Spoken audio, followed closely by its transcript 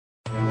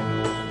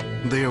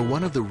They are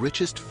one of the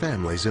richest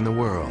families in the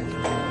world.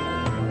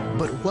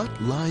 But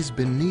what lies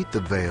beneath the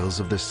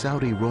veils of the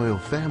Saudi royal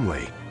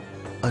family?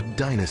 A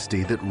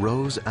dynasty that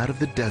rose out of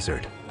the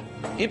desert.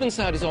 Ibn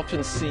Saud is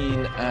often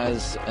seen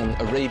as an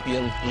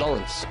Arabian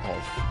Lawrence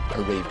of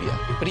Arabia,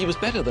 but he was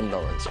better than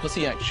Lawrence because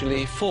he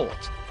actually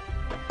fought.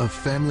 A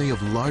family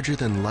of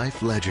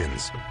larger-than-life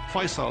legends.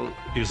 Faisal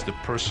is the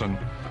person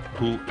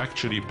who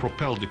actually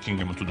propelled the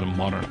kingdom into the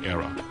modern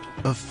era.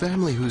 A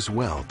family whose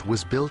wealth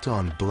was built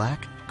on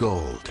black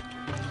gold.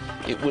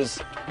 It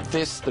was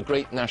this, the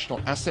great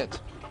national asset,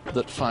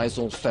 that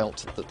Faisal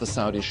felt that the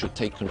Saudis should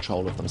take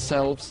control of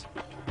themselves.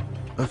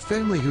 A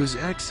family whose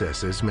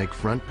excesses make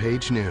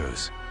front-page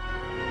news.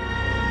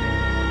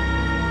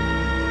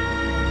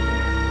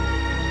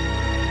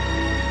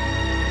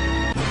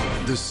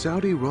 The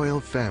Saudi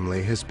royal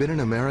family has been an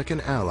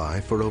American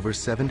ally for over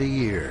 70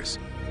 years.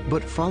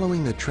 But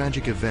following the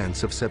tragic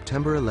events of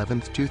September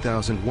 11th,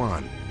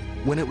 2001,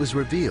 when it was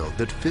revealed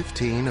that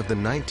 15 of the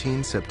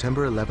 19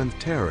 September 11th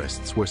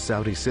terrorists were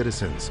Saudi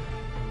citizens,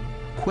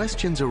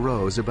 questions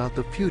arose about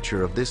the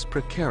future of this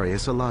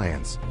precarious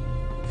alliance,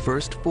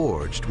 first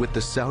forged with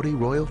the Saudi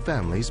royal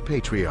family's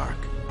patriarch.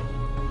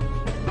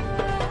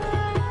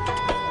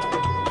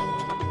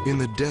 In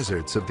the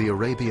deserts of the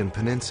Arabian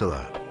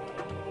Peninsula,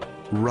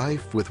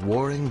 rife with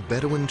warring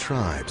Bedouin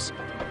tribes,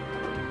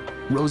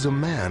 rose a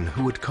man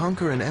who would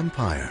conquer an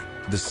empire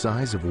the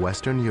size of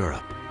Western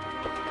Europe.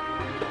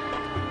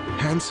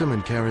 Handsome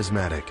and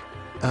charismatic,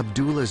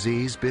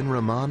 Abdulaziz bin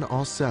Rahman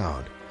Al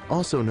Saud,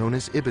 also known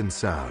as Ibn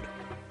Saud,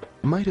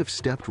 might have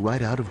stepped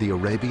right out of the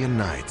Arabian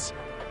Nights.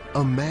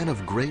 A man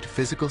of great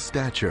physical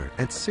stature,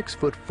 at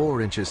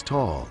 6'4"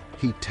 tall,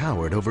 he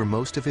towered over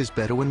most of his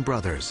Bedouin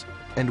brothers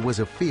and was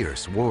a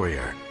fierce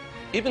warrior.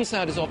 Ibn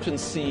Saud is often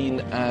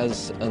seen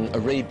as an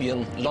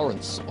Arabian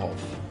Lawrence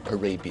of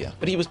Arabia,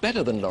 but he was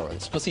better than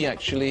Lawrence because he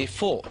actually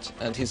fought,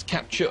 and his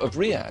capture of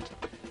Riyadh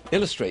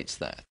illustrates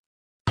that.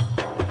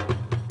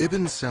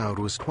 Ibn Saud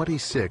was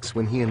 26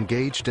 when he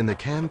engaged in the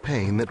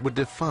campaign that would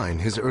define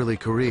his early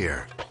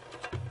career.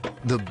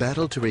 The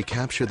battle to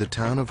recapture the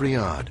town of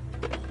Riyadh,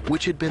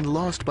 which had been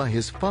lost by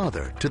his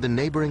father to the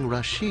neighboring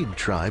Rashid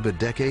tribe a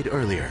decade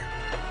earlier.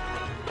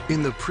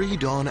 In the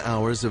pre-dawn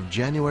hours of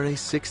January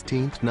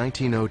 16,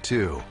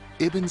 1902,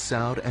 Ibn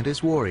Saud and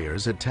his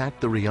warriors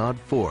attacked the Riyadh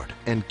fort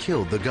and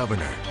killed the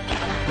governor.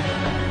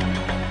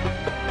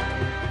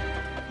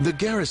 The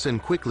garrison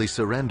quickly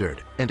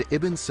surrendered, and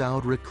Ibn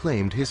Saud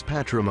reclaimed his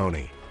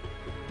patrimony.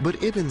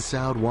 But Ibn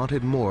Saud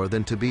wanted more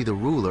than to be the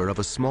ruler of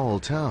a small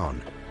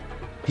town.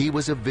 He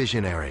was a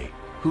visionary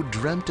who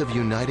dreamt of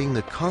uniting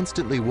the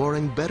constantly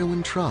warring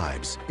Bedouin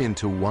tribes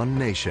into one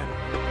nation.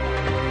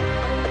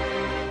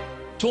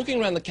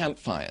 Talking around the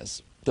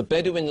campfires, the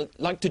Bedouin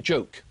liked to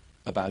joke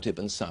about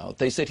Ibn Saud.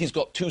 They said he's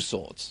got two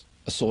swords,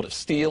 a sword of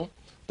steel,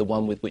 the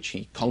one with which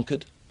he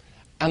conquered,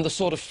 and the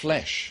sword of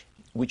flesh,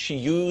 which he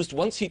used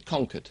once he'd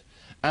conquered,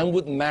 and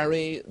would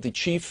marry the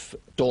chief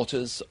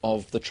daughters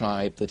of the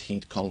tribe that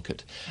he'd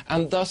conquered,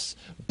 and thus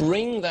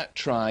bring that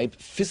tribe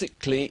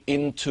physically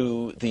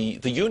into the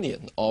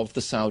union of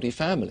the Saudi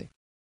family.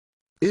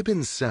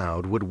 Ibn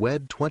Saud would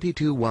wed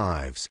 22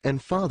 wives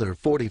and father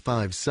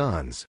 45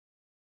 sons,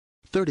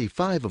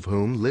 35 of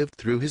whom lived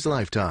through his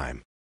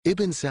lifetime.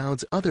 Ibn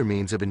Saud's other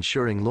means of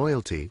ensuring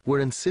loyalty were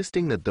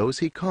insisting that those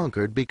he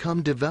conquered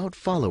become devout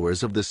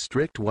followers of the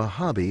strict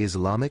Wahhabi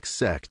Islamic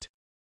sect.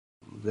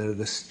 They're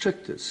the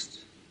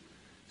strictest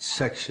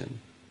section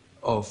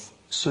of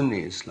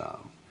Sunni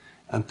Islam.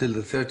 Until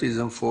the 30s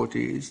and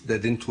 40s, they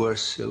didn't wear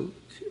silk,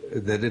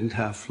 they didn't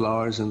have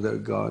flowers in their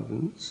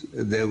gardens,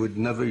 they would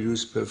never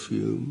use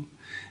perfume.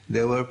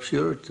 They were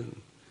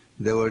Puritan,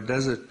 they were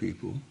desert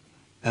people,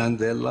 and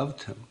they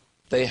loved him.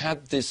 They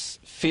had this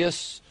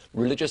fierce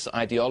religious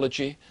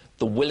ideology,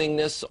 the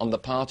willingness on the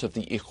part of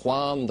the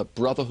Ikhwan, the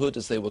Brotherhood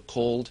as they were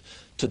called,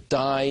 to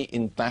die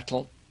in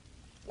battle.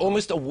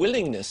 Almost a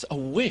willingness, a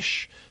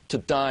wish to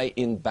die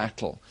in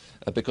battle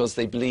because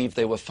they believed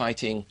they were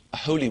fighting a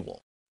holy war.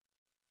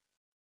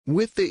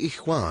 With the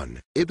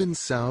Ikhwan, Ibn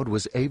Saud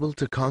was able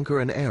to conquer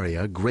an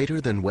area greater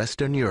than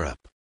Western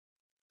Europe.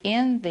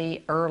 In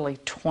the early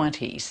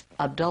 20s,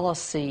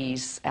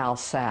 Abdulaziz Al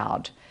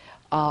Saud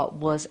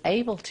was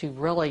able to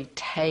really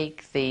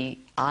take the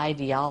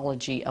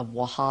ideology of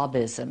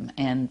Wahhabism,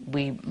 and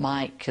we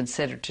might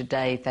consider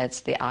today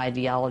that's the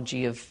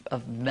ideology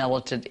of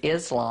militant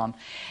Islam,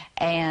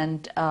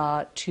 and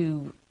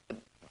to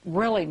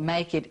really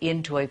make it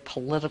into a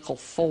political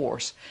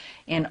force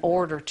in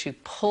order to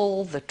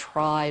pull the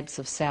tribes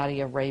of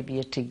Saudi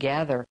Arabia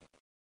together.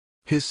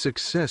 His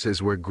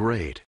successes were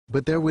great,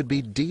 but there would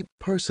be deep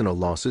personal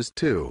losses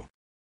too.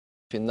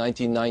 In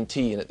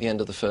 1919, at the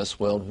end of the First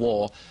World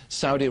War,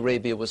 Saudi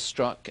Arabia was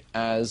struck,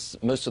 as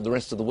most of the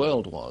rest of the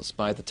world was,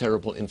 by the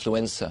terrible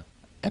influenza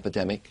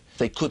epidemic.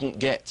 They couldn't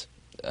get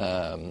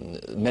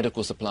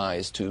medical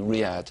supplies to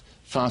Riyadh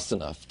fast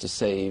enough to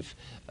save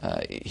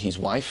his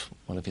wife,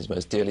 one of his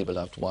most dearly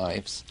beloved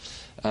wives,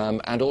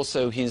 and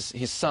also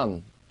his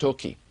son,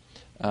 Turki,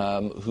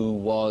 who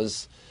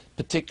was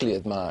particularly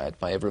admired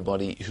by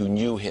everybody who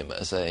knew him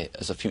as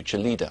a future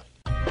leader.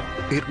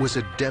 It was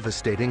a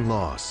devastating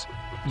loss.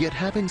 Yet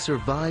having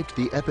survived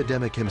the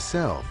epidemic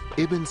himself,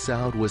 Ibn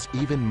Saud was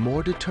even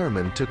more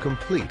determined to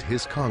complete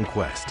his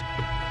conquest.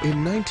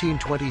 In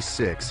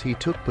 1926, he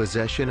took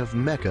possession of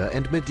Mecca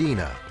and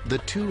Medina, the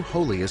two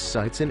holiest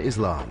sites in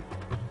Islam.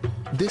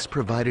 This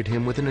provided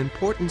him with an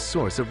important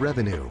source of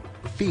revenue,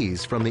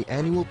 fees from the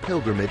annual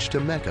pilgrimage to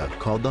Mecca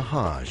called the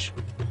Hajj.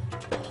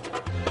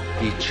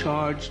 He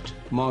charged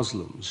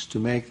Muslims to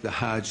make the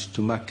Hajj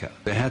to Mecca.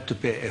 They had to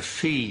pay a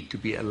fee to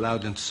be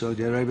allowed into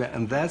Saudi Arabia,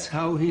 and that's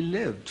how he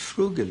lived,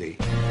 frugally.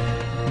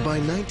 By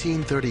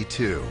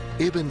 1932,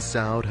 Ibn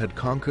Saud had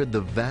conquered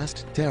the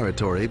vast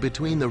territory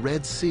between the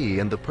Red Sea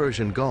and the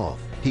Persian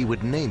Gulf. He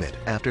would name it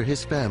after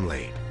his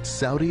family,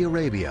 Saudi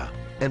Arabia,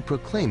 and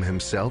proclaim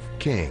himself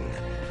king.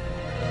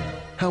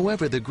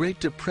 However, the Great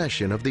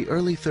Depression of the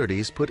early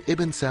 30s put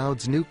Ibn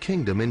Saud's new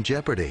kingdom in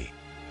jeopardy.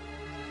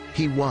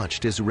 He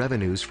watched as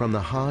revenues from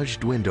the Hajj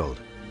dwindled.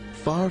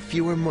 Far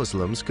fewer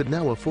Muslims could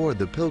now afford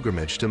the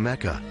pilgrimage to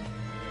Mecca.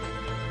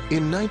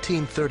 In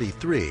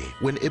 1933,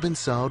 when Ibn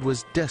Saud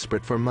was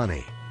desperate for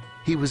money,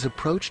 he was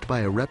approached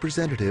by a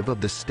representative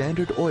of the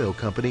Standard Oil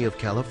Company of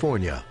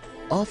California,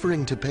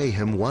 offering to pay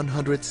him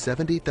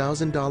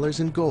 $170,000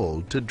 in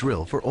gold to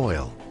drill for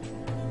oil.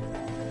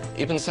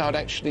 Ibn Saud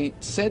actually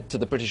said to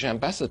the British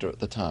ambassador at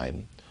the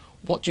time,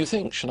 "What do you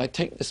think? Should I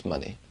take this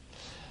money?"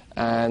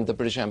 And the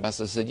British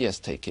ambassador said, "Yes,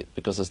 take it,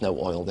 because there's no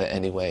oil there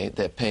anyway.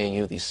 They're paying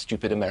you, these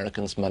stupid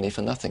Americans, money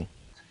for nothing."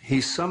 He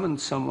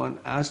summoned someone,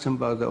 asked him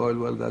about the oil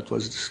well that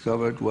was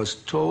discovered, was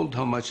told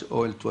how much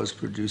oil it was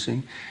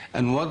producing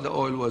and what the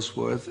oil was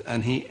worth,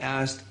 and he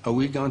asked, "Are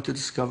we going to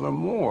discover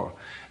more?"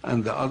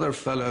 And the other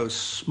fellow,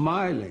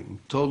 smiling,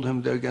 told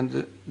him they're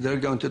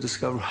going to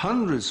discover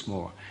hundreds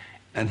more.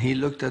 And he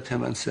looked at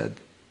him and said,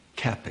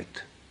 "Cap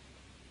it.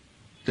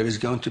 There is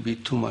going to be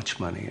too much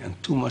money,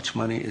 and too much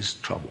money is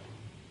trouble."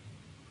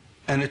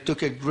 And it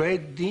took a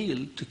great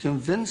deal to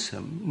convince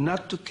him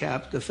not to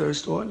cap the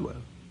first oil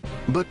well.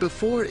 But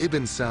before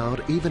Ibn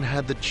Saud even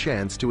had the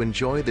chance to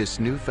enjoy this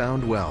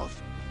newfound wealth,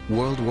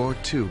 World War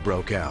II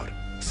broke out,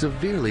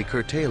 severely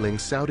curtailing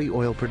Saudi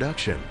oil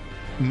production.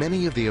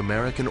 Many of the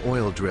American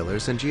oil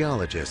drillers and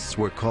geologists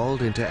were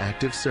called into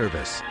active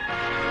service.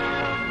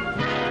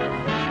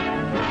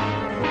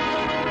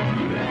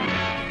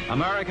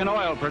 American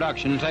oil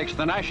production takes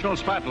the national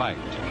spotlight.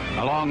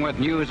 Along with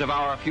news of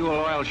our fuel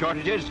oil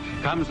shortages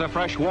comes the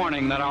fresh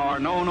warning that our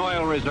known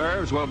oil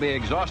reserves will be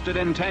exhausted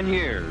in 10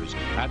 years.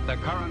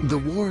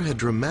 The war had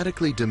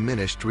dramatically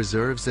diminished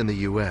reserves in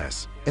the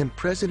U.S., and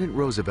President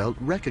Roosevelt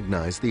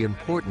recognized the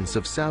importance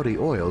of Saudi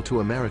oil to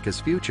America's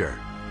future.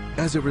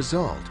 As a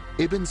result,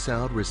 Ibn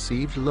Saud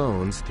received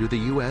loans through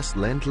the U.S.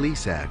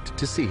 Lend-Lease Act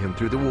to see him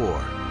through the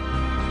war.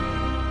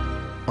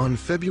 On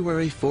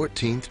February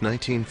 14,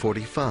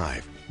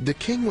 1945, the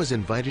king was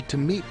invited to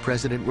meet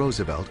President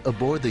Roosevelt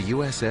aboard the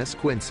USS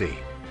Quincy.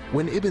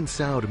 When Ibn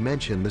Saud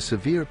mentioned the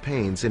severe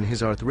pains in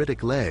his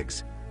arthritic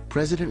legs,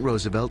 President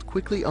Roosevelt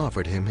quickly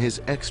offered him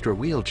his extra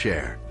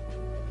wheelchair.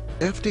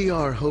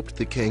 FDR hoped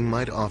the king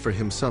might offer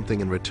him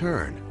something in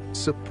return,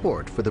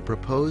 support for the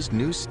proposed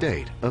new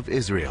state of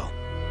Israel.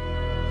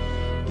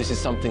 This is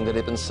something that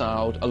Ibn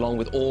Saud, along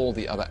with all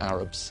the other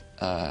Arabs,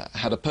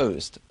 had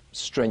opposed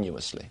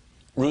strenuously.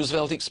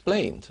 Roosevelt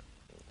explained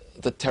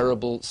the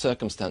terrible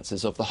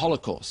circumstances of the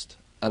Holocaust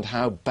and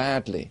how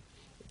badly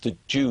the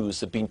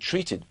Jews had been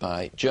treated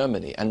by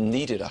Germany and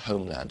needed a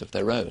homeland of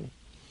their own.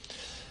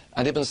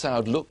 And Ibn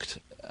Saud looked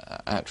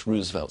at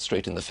Roosevelt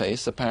straight in the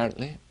face,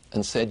 apparently,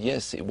 and said,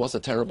 yes, it was a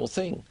terrible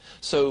thing.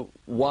 So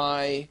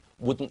why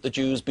wouldn't the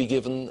Jews be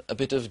given a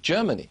bit of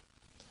Germany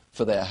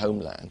for their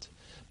homeland?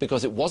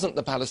 Because it wasn't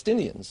the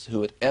Palestinians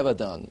who had ever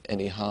done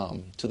any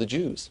harm to the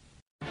Jews.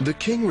 The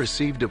king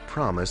received a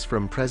promise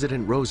from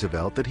President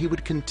Roosevelt that he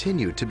would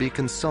continue to be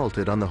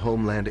consulted on the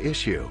homeland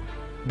issue.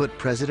 But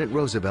President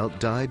Roosevelt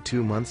died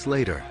 2 months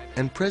later,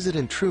 and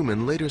President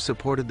Truman later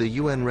supported the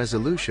UN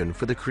resolution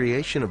for the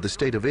creation of the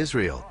State of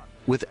Israel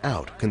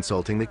without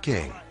consulting the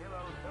king.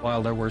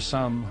 While there were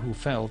some who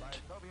felt,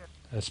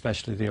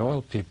 especially the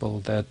oil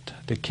people, that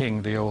the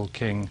king, the old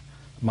king,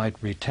 might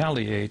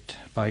retaliate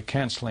by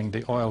canceling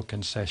the oil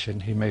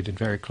concession, he made it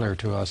very clear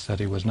to us that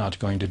he was not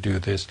going to do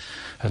this.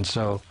 And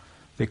so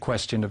the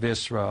question of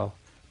Israel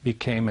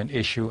became an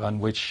issue on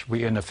which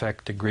we in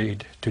effect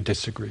agreed to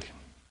disagree.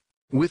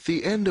 With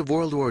the end of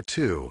World War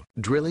II,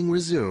 drilling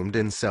resumed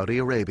in Saudi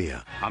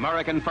Arabia.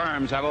 American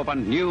firms have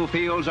opened new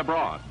fields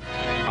abroad.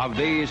 Of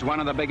these, one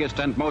of the biggest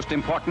and most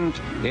important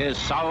is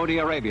Saudi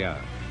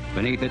Arabia.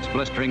 Beneath its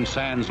blistering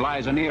sands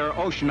lies a near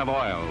ocean of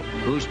oil,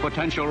 whose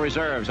potential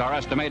reserves are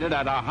estimated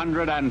at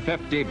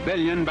 150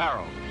 billion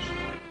barrels.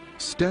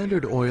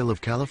 Standard Oil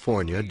of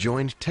California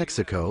joined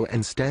Texaco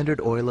and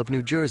Standard Oil of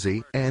New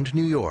Jersey and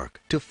New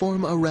York to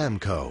form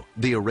Aramco,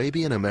 the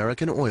Arabian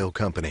American Oil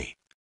Company.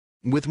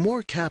 With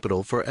more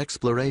capital for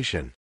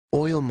exploration,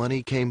 oil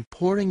money came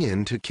pouring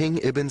into King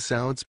Ibn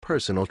Saud's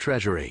personal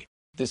treasury.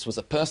 This was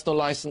a personal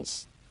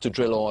license to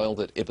drill oil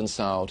that Ibn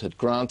Saud had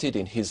granted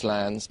in his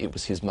lands. It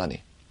was his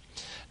money.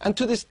 And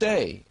to this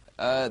day,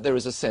 there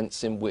is a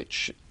sense in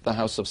which the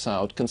House of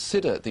Saud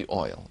consider the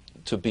oil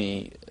to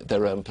be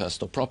their own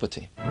personal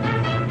property.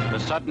 The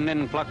sudden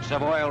influx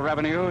of oil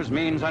revenues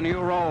means a new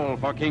role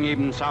for King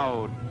Ibn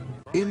Saud.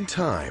 In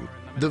time,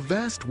 the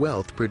vast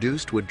wealth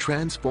produced would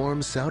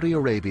transform Saudi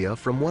Arabia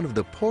from one of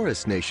the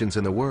poorest nations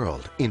in the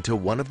world into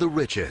one of the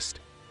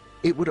richest.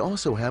 It would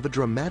also have a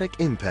dramatic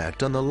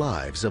impact on the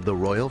lives of the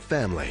royal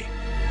family.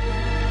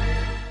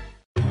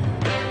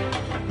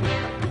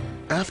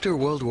 After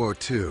World War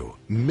II,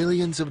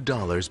 millions of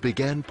dollars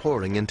began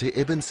pouring into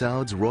Ibn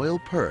Saud's royal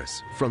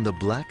purse from the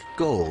black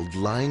gold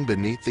lying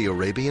beneath the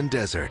Arabian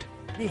desert.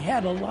 He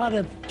had a lot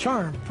of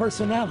charm,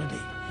 personality,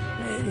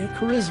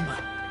 charisma.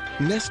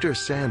 Nestor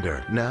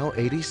Sander, now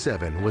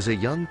 87, was a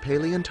young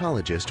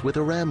paleontologist with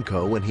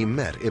Aramco when he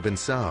met Ibn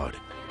Saud.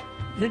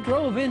 They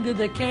drove into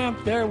the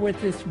camp there with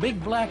this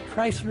big black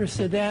Chrysler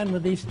sedan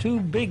with these two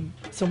big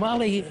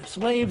Somali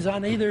slaves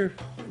on either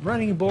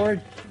running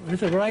board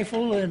with a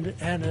rifle and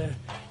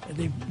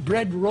the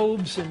red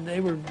robes, and they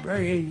were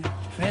very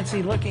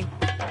fancy looking.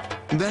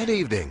 That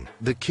evening,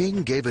 the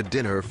king gave a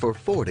dinner for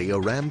 40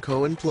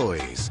 Aramco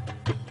employees.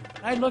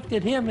 I looked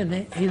at him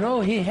and, you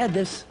know, he had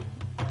this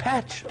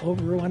patch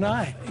over one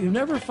eye. You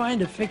never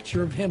find a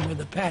picture of him with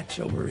a patch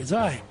over his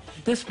eye.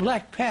 This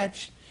black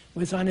patch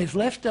was on his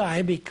left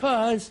eye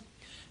because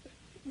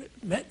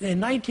in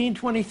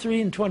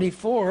 1923 and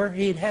 24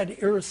 he'd had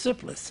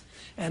erysipelas,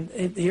 and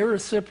the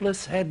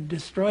erysipelas had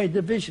destroyed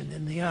the vision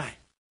in the eye.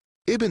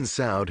 Ibn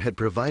Saud had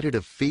provided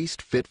a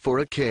feast fit for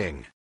a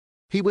king.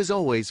 He was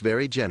always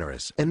very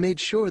generous and made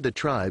sure the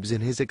tribes in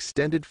his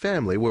extended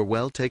family were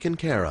well taken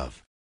care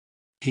of.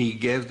 He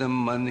gave them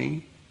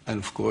money, and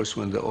of course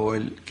when the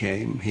oil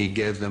came, he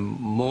gave them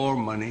more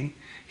money.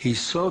 He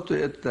saw to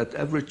it that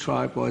every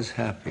tribe was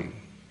happy.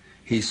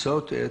 He saw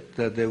to it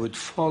that they would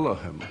follow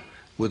him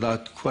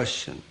without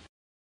question.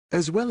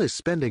 As well as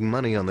spending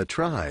money on the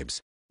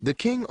tribes, the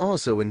king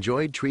also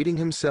enjoyed treating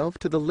himself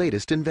to the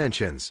latest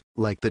inventions,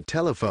 like the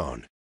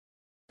telephone.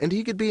 And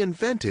he could be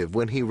inventive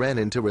when he ran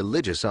into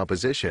religious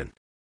opposition.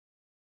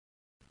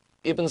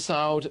 Ibn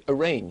Saud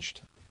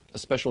arranged a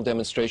special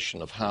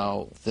demonstration of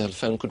how the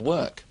telephone could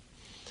work.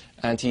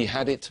 And he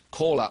had it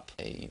call up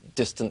a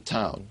distant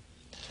town.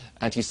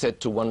 And he said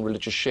to one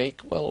religious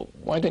sheikh, well,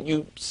 why don't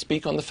you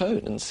speak on the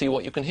phone and see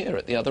what you can hear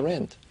at the other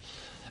end?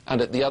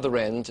 And at the other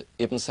end,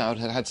 Ibn Saud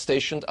had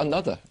stationed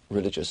another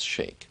religious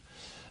sheikh.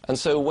 And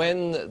so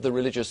when the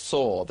religious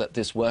saw that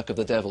this work of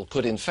the devil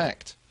could in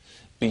fact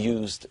be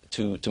used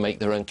to make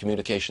their own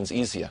communications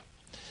easier,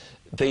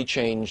 they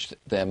changed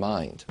their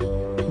mind.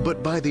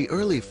 But by the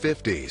early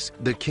 50s,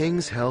 the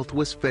king's health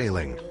was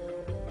failing.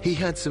 He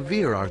had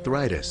severe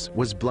arthritis,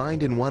 was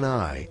blind in one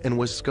eye, and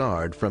was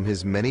scarred from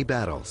his many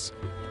battles.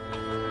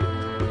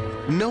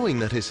 Knowing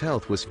that his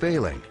health was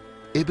failing,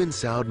 Ibn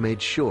Saud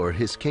made sure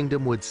his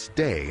kingdom would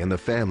stay in the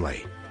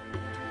family.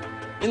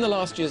 In the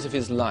last years of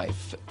his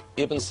life,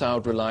 Ibn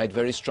Saud relied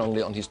very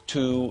strongly on his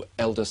two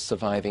eldest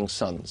surviving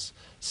sons,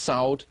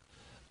 Saud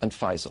and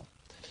Faisal.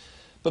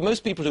 But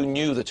most people who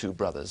knew the two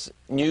brothers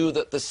knew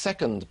that the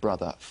second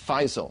brother,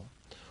 Faisal,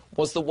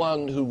 was the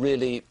one who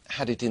really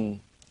had it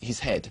in his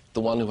head,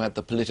 the one who had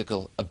the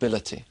political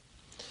ability.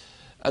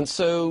 And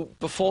so,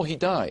 before he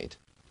died,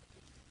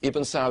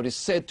 Ibn Saud is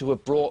said to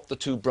have brought the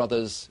two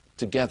brothers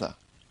together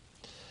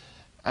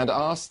and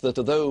asked that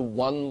although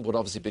one would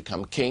obviously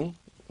become king,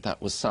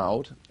 that was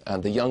Saud,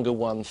 and the younger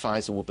one,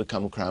 Faisal, would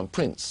become crown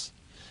prince,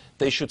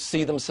 they should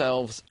see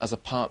themselves as a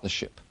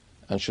partnership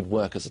and should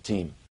work as a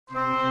team.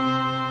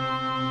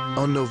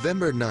 On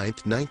November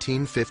 9th,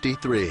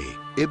 1953,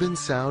 Ibn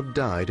Saud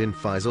died in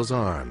Faisal's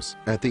arms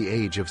at the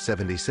age of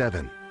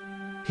 77.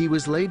 He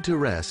was laid to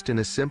rest in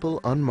a simple,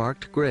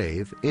 unmarked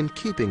grave in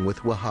keeping with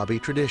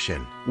Wahhabi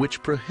tradition,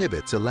 which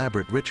prohibits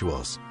elaborate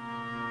rituals.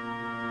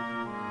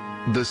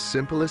 The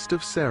simplest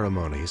of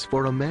ceremonies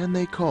for a man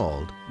they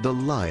called the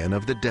Lion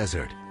of the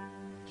Desert.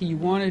 He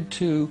wanted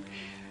to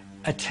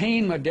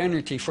attain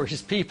modernity for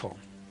his people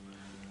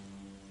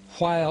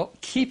while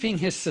keeping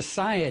his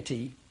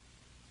society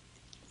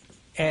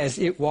as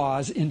it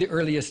was in the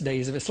earliest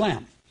days of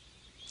Islam.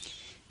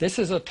 This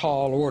is a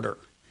tall order,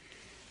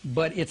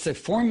 but it's a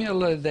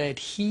formula that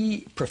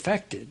he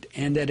perfected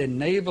and that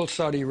enabled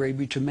Saudi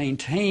Arabia to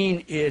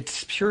maintain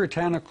its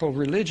puritanical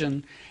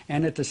religion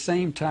and at the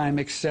same time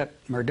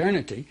accept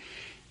modernity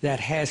that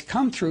has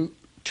come through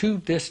to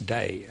this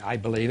day, I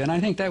believe. And I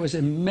think that was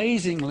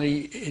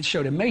it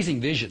showed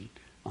amazing vision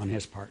on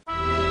his part.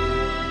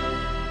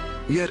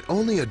 Yet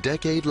only a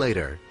decade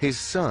later, his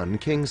son,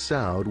 King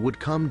Saud, would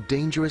come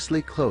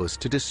dangerously close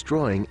to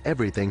destroying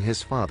everything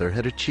his father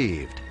had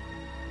achieved.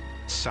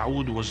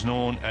 Saud was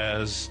known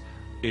as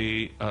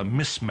a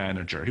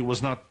mismanager. He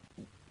was not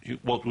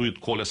what we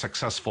would call a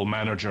successful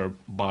manager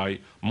by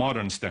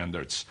modern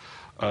standards.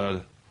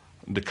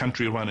 The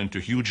country ran into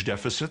huge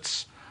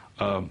deficits.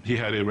 He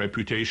had a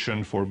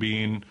reputation for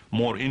being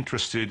more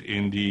interested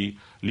in the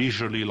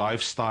leisurely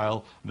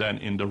lifestyle than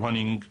in the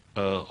running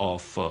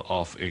of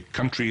a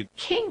country.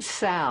 King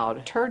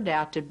Saud turned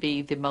out to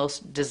be the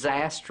most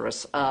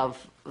disastrous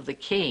of the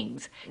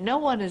kings. No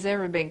one has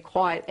ever been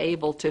quite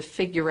able to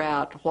figure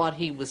out what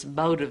he was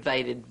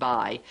motivated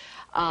by,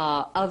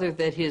 other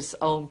than his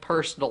own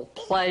personal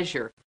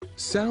pleasure.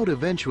 Saud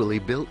eventually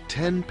built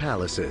 10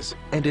 palaces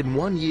and in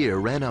 1 year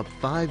ran up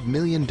 $5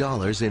 million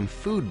in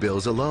food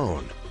bills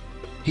alone.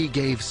 He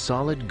gave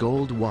solid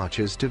gold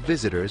watches to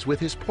visitors with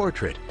his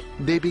portrait.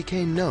 They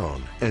became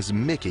known as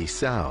Mickey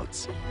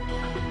Sauds.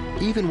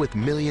 Even with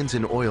millions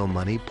in oil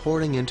money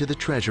pouring into the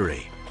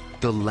treasury,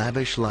 the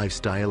lavish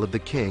lifestyle of the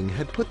king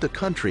had put the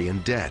country in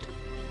debt.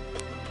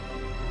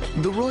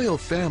 The royal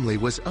family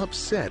was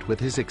upset with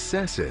his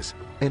excesses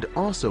and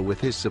also with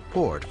his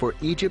support for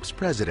Egypt's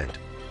president,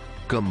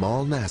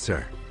 Gamal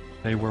Nasser.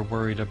 They were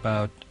worried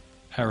about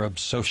Arab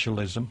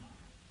socialism,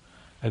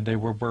 and they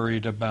were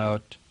worried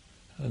about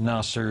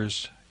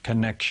Nasser's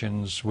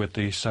connections with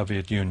the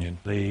Soviet Union.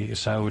 The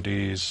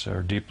Saudis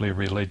are deeply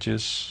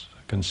religious,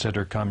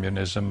 consider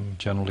communism,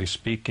 generally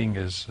speaking,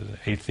 as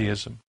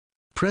atheism.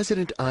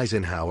 President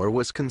Eisenhower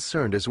was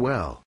concerned as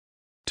well.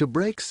 To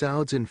break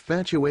Saud's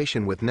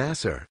infatuation with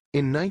Nasser,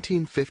 in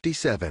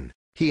 1957,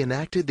 he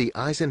enacted the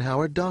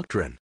Eisenhower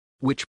Doctrine,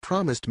 which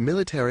promised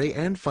military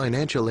and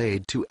financial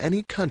aid to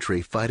any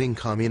country fighting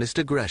communist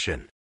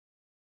aggression.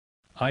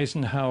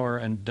 Eisenhower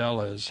and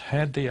Dulles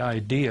had the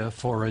idea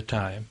for a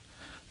time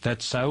that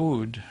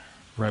Saud,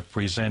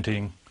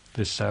 representing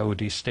the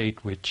Saudi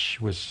state which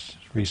was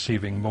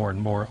receiving more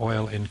and more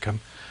oil income,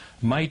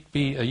 might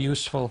be a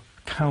useful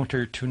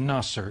counter to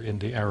Nasser in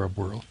the Arab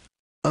world.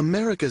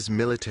 America's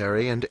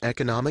military and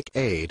economic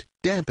aid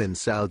dampened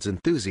Saud's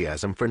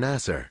enthusiasm for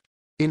Nasser.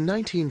 In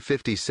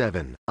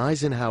 1957,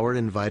 Eisenhower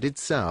invited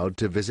Saud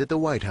to visit the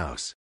White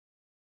House.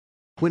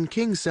 When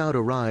King Saud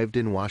arrived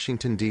in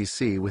Washington,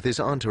 D.C. with his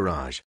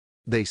entourage,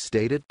 they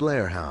stayed at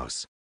Blair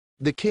House.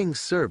 The king's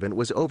servant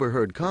was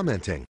overheard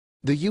commenting,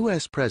 "The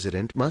U.S.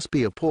 president must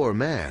be a poor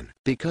man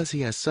because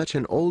he has such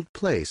an old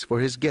place for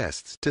his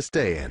guests to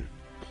stay in."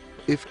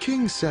 If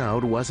King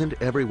Saud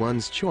wasn't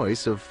everyone's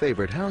choice of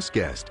favorite house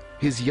guest,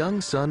 his young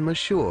son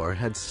Mashour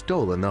had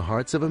stolen the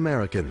hearts of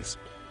Americans.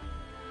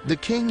 The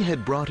king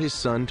had brought his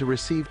son to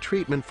receive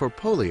treatment for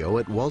polio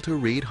at Walter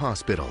Reed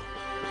Hospital.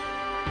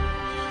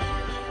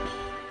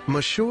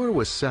 Mashour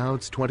was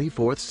Saud's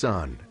 24th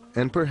son,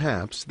 and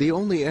perhaps the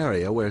only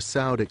area where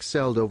Saud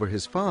excelled over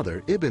his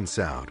father, Ibn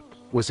Saud,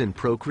 was in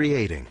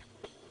procreating.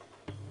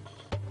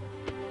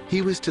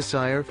 He was to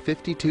sire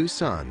 52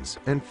 sons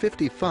and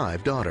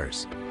 55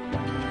 daughters.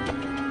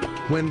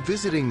 When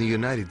visiting the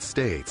United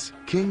States,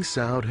 King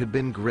Saud had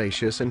been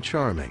gracious and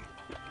charming.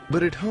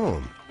 But at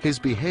home, his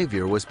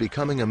behavior was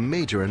becoming a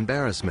major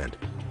embarrassment,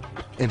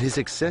 and his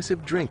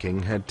excessive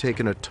drinking had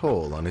taken a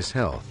toll on his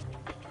health.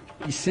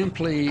 He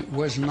simply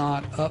was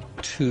not up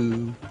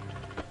to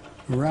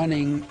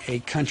running a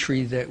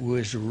country that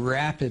was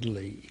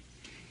rapidly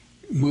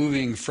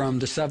moving from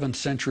the 7th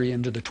century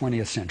into the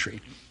 20th century.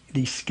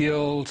 The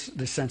skills,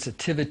 the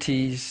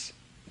sensitivities,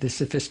 the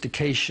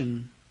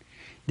sophistication,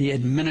 the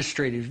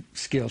administrative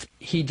skills,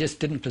 he just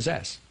didn't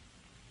possess.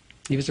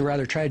 He was a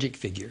rather tragic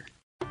figure.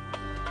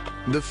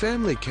 The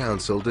family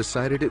council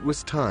decided it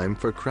was time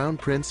for Crown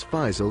Prince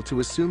Faisal to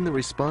assume the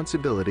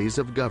responsibilities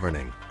of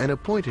governing and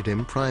appointed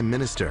him prime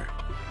minister.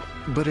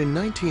 But in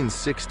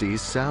 1960,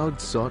 Saud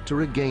sought to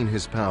regain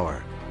his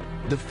power.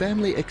 The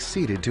family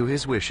acceded to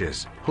his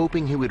wishes,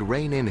 hoping he would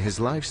rein in his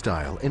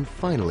lifestyle and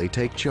finally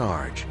take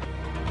charge.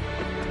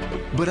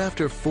 But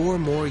after 4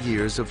 more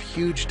years of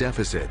huge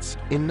deficits,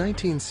 in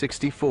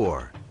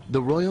 1964,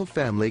 the royal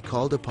family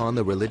called upon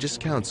the religious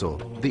council,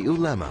 the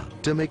ulema,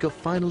 to make a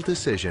final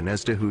decision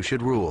as to who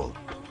should rule.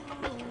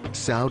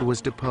 Saud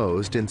was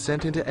deposed and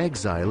sent into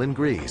exile in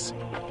Greece.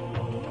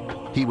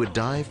 He would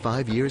die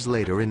 5 years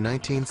later in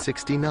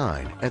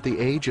 1969 at the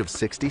age of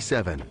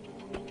 67.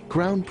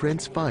 Crown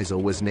Prince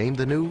Faisal was named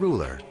the new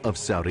ruler of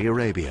Saudi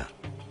Arabia.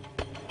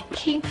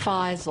 King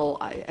Faisal,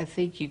 I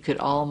think you could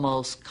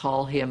almost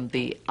call him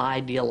the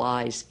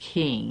idealized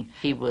king.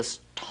 He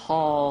was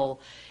tall,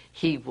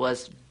 he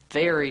was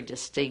very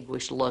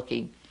distinguished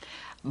looking,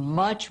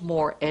 much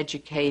more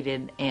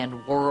educated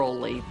and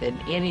worldly than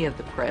any of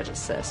the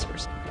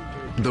predecessors.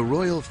 The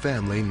royal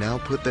family now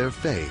put their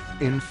faith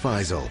in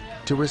Faisal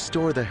to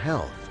restore the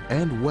health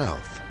and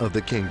wealth of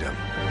the kingdom.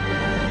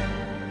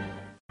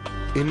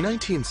 In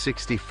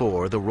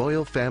 1964, the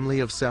royal family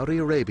of Saudi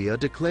Arabia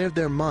declared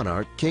their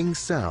monarch, King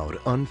Saud,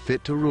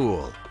 unfit to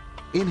rule.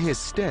 In his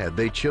stead,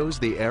 they chose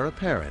the heir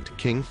apparent,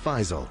 King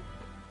Faisal.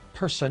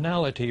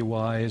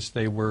 Personality-wise,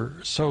 they were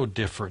so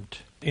different.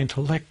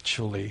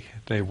 Intellectually,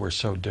 they were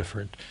so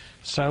different.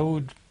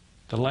 Saud,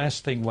 the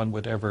last thing one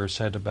would ever have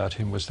said about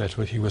him was that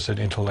he was an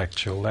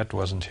intellectual. That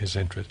wasn't his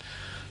interest.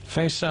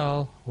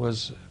 Faisal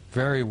was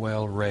very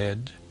well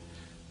read,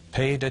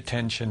 paid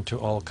attention to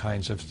all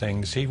kinds of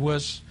things. He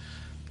was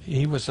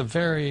a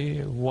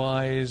very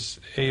wise,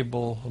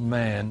 able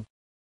man.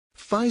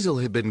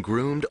 Faisal had been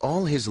groomed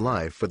all his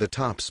life for the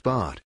top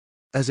spot.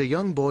 As a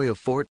young boy of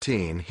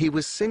 14, he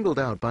was singled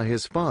out by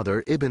his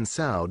father, Ibn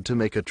Saud, to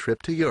make a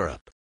trip to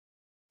Europe.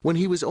 When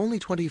he was only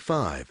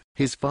 25,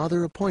 his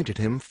father appointed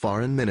him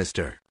foreign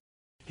minister.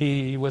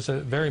 He was a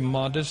very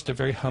modest, a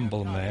very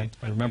humble man.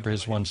 I remember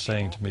his once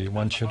saying to me,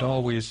 one should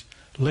always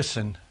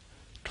listen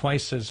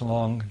twice as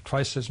long,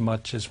 twice as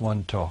much as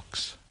one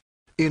talks.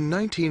 In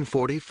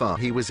 1945,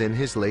 he was in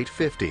his late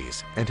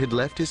 50s and had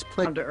left his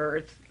down to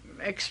earth,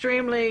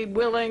 extremely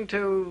willing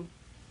to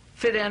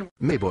fit in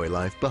Mayboy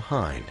life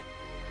behind.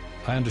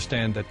 I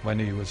understand that when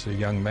he was a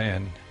young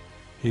man,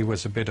 he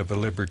was a bit of a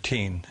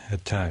libertine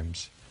at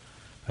times.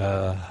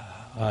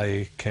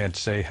 I can't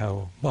say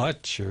how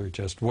much or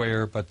just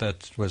where, but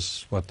that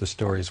was what the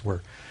stories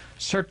were.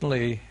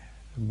 Certainly,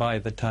 by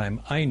the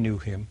time I knew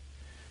him,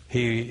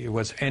 he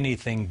was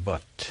anything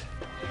but.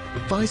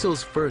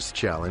 Faisal's first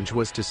challenge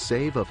was to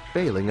save a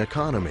failing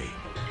economy.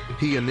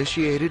 He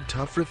initiated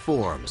tough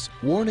reforms,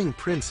 warning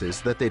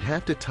princes that they'd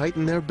have to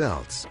tighten their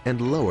belts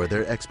and lower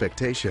their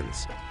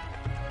expectations.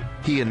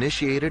 He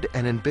initiated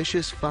an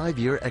ambitious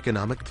 5-year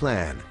economic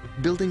plan,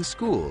 building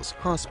schools,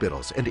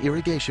 hospitals, and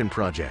irrigation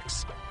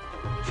projects.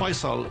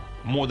 Faisal,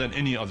 more than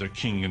any other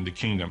king in the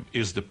kingdom,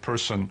 is the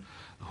person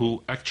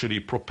who actually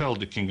propelled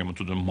the kingdom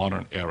into the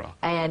modern era.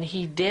 And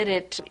he did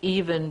it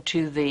even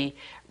to the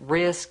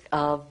risk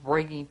of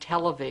bringing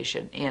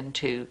television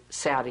into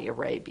Saudi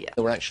Arabia.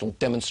 There were actual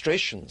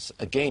demonstrations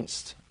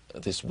against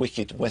this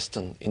wicked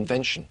Western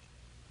invention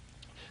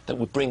that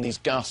would bring these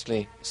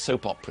ghastly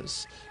soap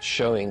operas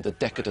showing the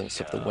decadence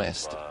of the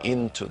West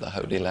into the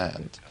Holy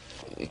Land.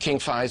 King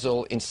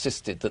Faisal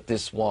insisted that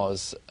this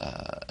was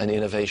an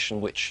innovation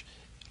which,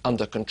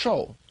 under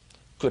control,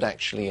 could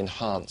actually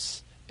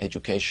enhance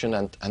education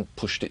and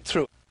pushed it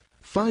through.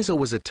 Faisal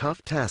was a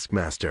tough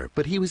taskmaster,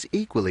 but he was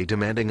equally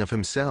demanding of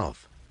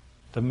himself.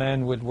 The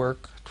man would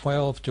work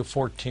 12 to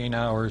 14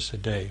 hours a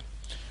day,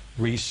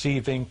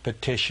 receiving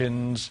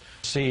petitions,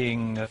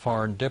 seeing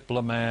foreign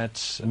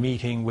diplomats,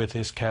 meeting with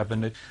his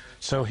cabinet.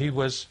 So he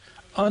was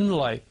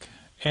unlike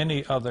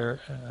any other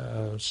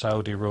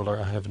Saudi ruler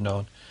I have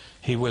known.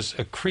 He was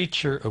a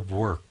creature of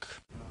work.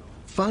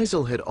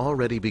 Faisal had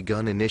already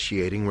begun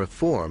initiating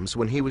reforms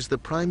when he was the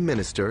prime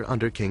minister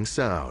under King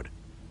Saud,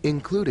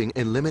 including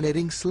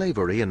eliminating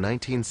slavery in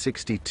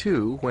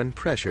 1962 when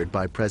pressured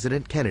by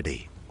President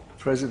Kennedy.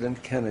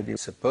 President Kennedy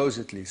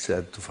supposedly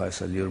said to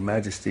Faisal, "Your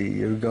Majesty,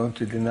 you're going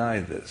to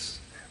deny this,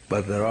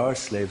 but there are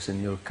slaves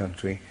in your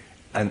country,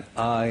 and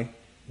I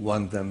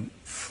want them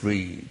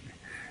freed."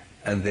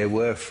 And they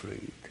were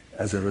freed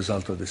as a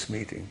result of this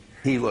meeting.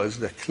 He was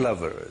the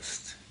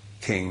cleverest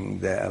king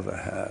they ever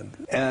had,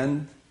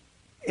 and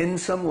in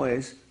some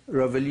ways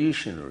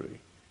revolutionary.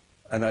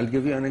 And I'll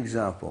give you an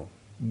example.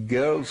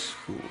 Girls'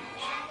 schools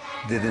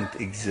didn't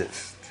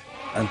exist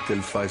until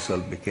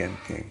Faisal became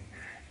king.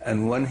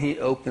 And when he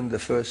opened the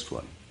first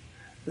one,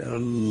 there were a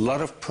lot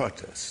of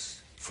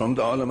protests from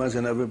the ulamas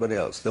and everybody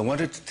else. They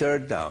wanted to tear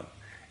it down,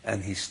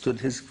 and he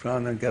stood his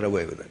ground and got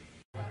away with it.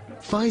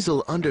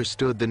 Faisal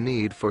understood the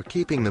need for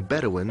keeping the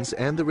Bedouins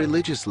and the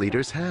religious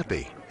leaders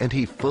happy, and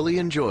he fully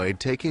enjoyed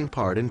taking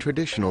part in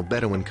traditional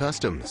Bedouin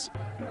customs.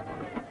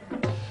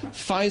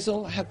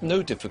 Faisal had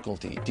no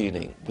difficulty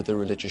dealing with the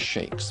religious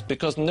sheikhs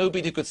because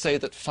nobody could say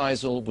that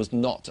Faisal was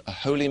not a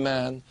holy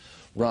man,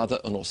 rather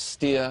an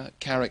austere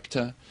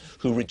character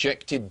who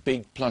rejected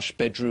big plush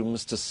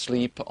bedrooms to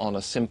sleep on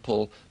a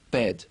simple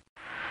bed.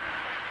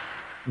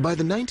 By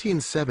the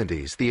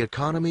 1970s, the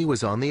economy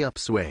was on the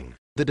upswing.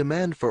 The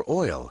demand for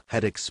oil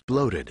had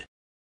exploded.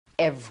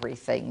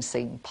 Everything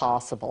seemed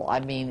possible. I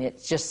mean,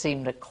 it just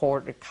seemed a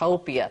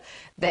cornucopia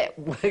that,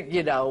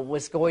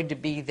 was going to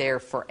be there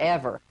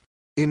forever.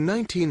 In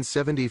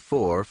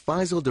 1974,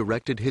 Faisal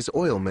directed his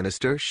oil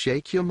minister,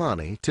 Sheikh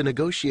Yamani, to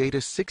negotiate a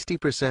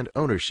 60%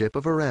 ownership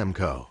of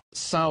Aramco.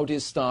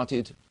 Saudis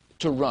started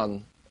to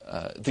run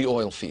the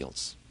oil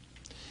fields.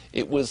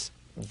 It was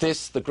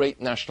this, the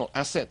great national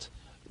asset,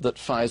 that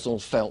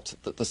Faisal felt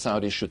that the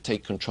Saudis should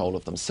take control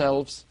of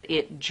themselves.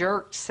 It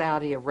jerked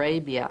Saudi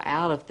Arabia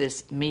out of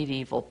this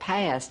medieval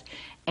past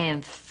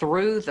and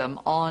threw them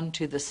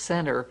onto the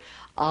center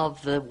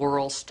of the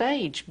world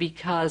stage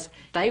because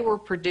they were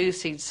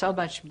producing so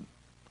much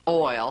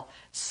oil,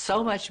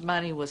 so much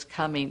money was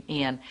coming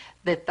in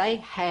that they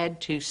had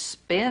to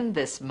spend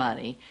this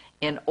money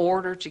in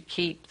order to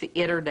keep the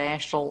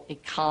international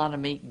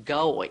economy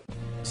going.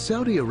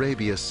 Saudi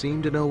Arabia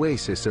seemed an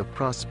oasis of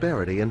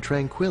prosperity and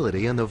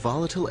tranquility in the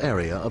volatile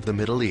area of the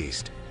Middle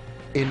East.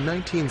 In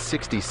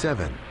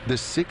 1967, the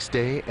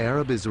six-day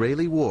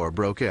Arab-Israeli War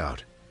broke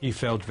out. He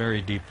felt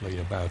very deeply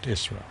about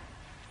Israel,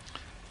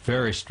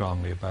 very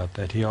strongly about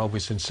that. He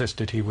always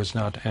insisted he was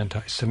not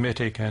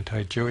anti-Semitic,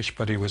 anti-Jewish,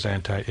 but he was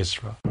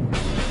anti-Israel.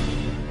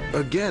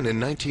 Again in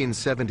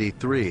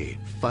 1973,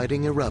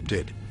 fighting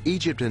erupted.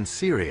 Egypt and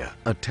Syria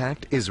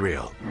attacked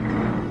Israel.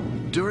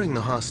 During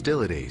the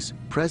hostilities,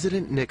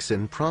 President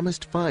Nixon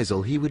promised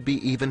Faisal he would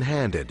be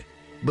even-handed,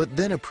 but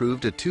then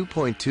approved a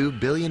 $2.2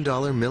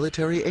 billion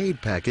military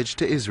aid package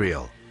to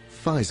Israel.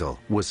 Faisal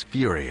was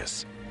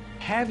furious.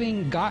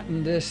 Having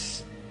gotten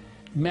this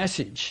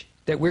message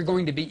that we're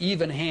going to be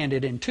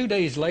even-handed, and 2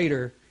 days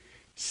later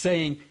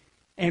saying,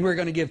 and we're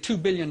going to give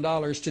 $2 billion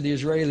to the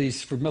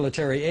Israelis for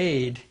military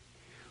aid,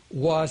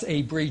 was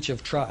a breach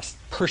of trust,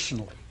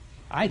 personally.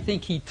 I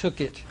think he took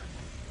it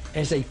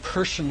as a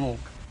personal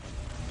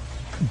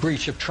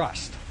breach of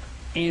trust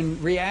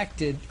and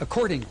reacted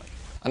accordingly.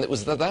 And it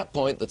was at that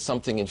point that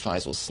something in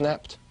Faisal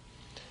snapped,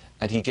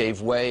 and he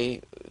gave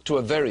way to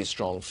a very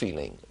strong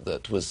feeling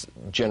that was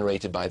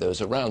generated by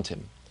those around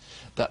him,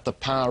 that the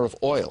power of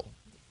oil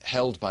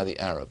held by the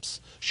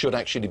Arabs should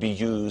actually be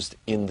used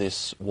in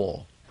this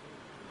war.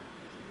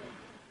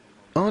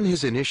 On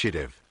his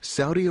initiative,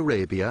 Saudi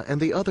Arabia and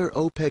the other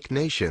OPEC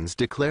nations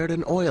declared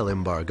an oil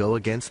embargo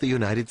against the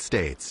United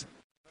States.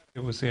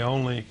 It was the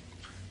only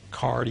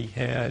card he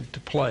had to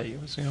play.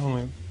 It was the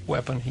only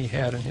weapon he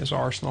had in his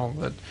arsenal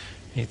that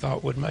he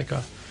thought would make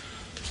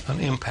an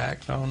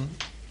impact on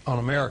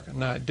America.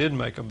 Now, it did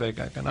make a big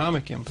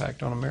economic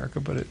impact on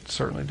America, but it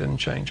certainly didn't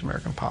change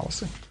American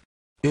policy.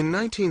 In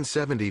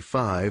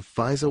 1975,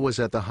 Faisal was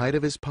at the height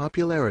of his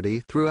popularity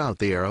throughout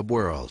the Arab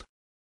world.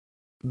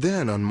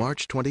 Then, on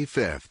March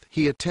 25th,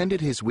 he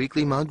attended his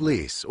weekly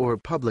majlis, or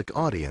public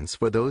audience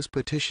for those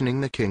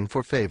petitioning the king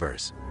for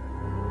favors.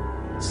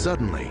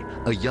 Suddenly,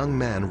 a young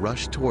man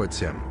rushed towards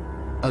him.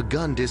 A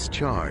gun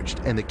discharged,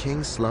 and the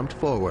king slumped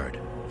forward.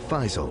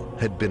 Faisal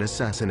had been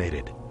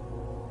assassinated.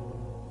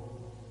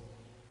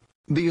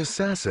 The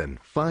assassin,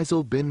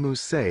 Faisal bin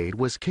Musaid,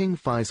 was King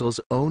Faisal's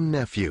own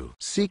nephew,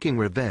 seeking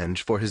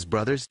revenge for his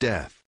brother's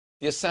death.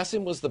 The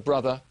assassin was the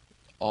brother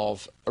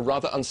of a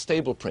rather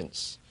unstable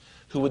prince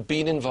who had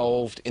been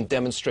involved in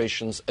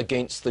demonstrations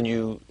against the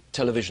new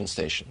television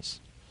stations.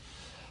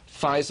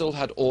 Faisal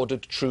had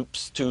ordered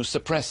troops to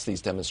suppress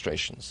these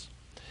demonstrations.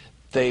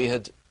 They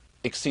had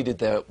exceeded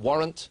their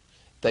warrant.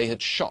 They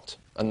had shot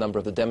a number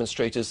of the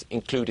demonstrators,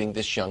 including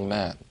this young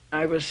man.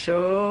 I was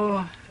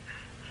so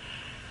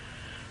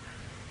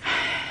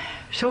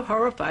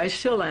horrified,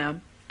 still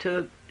am,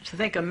 to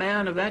think a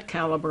man of that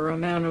caliber, a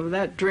man of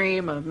that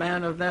dream, a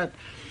man of that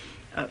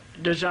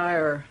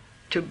desire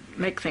to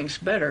make things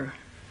better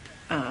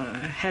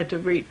had to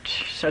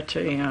reach such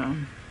a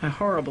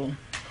horrible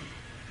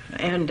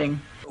ending.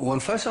 When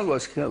Faisal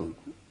was killed,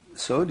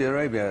 Saudi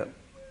Arabia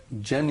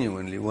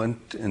genuinely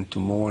went into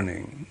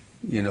mourning.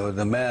 You know,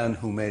 the man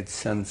who made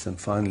sense and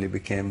finally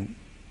became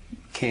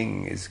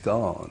king is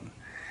gone.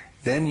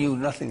 They knew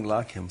nothing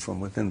like him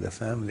from within the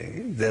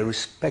family. They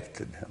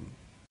respected him.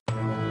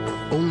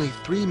 Only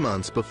 3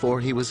 months before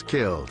he was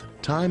killed,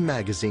 Time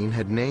magazine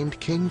had named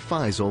King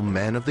Faisal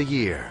Man of the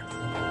Year.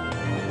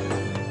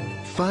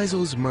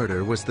 Faisal's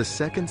murder was the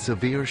second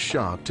severe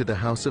shock to the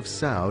House of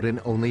Saud in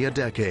only a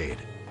decade.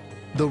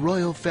 The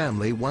royal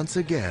family once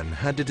again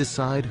had to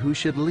decide who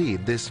should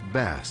lead this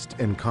vast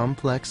and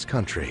complex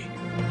country.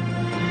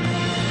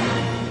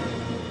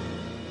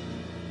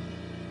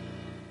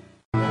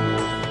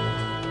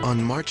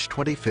 On March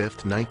 25,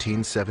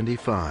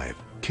 1975,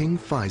 King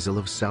Faisal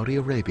of Saudi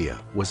Arabia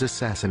was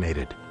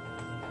assassinated.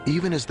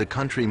 Even as the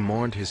country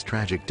mourned his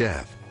tragic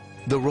death,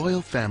 the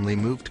royal family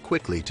moved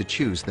quickly to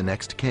choose the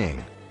next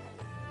king.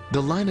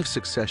 The line of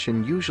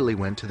succession usually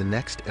went to the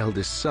next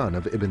eldest son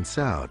of Ibn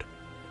Saud.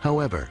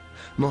 However,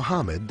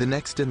 Muhammad, the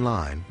next in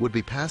line, would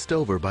be passed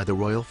over by the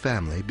royal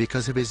family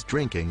because of his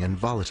drinking and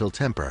volatile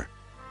temper.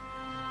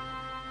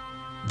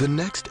 The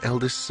next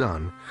eldest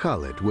son,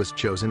 Khalid, was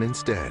chosen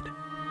instead.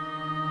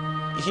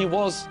 He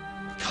was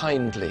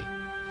kindly.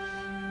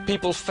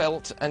 People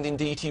felt, and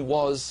indeed he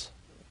was,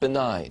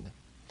 benign.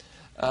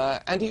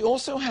 And he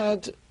also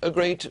had a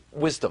great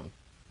wisdom.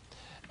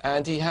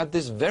 And he had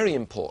this very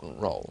important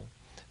role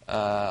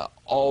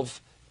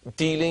of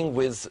dealing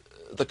with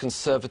the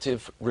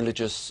conservative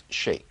religious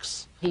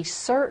sheikhs. He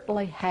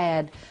certainly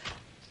had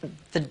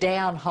the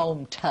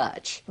down-home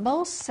touch.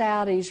 Most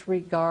Saudis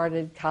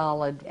regarded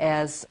Khalid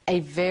as a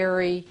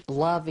very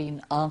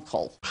loving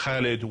uncle.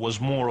 Khalid was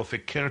more of a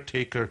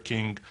caretaker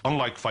king.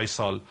 Unlike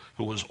Faisal,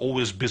 who was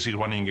always busy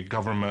running a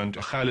government,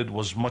 Khalid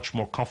was much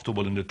more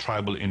comfortable in the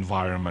tribal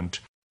environment.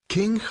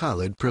 King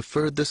Khalid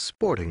preferred the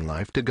sporting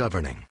life to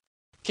governing.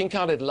 King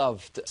Khalid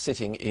loved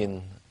sitting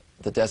in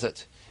the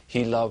desert.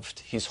 He loved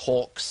his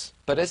hawks.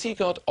 But as he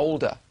got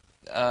older,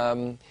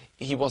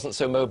 he wasn't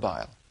so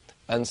mobile.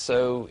 And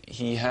so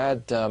he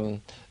had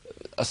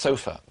a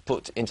sofa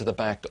put into the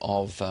back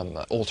of an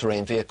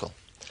all-terrain vehicle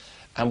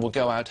and would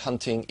go out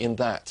hunting in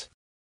that.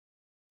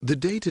 The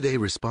day-to-day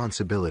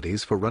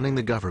responsibilities for running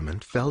the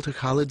government fell to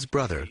Khalid's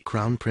brother,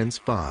 Crown Prince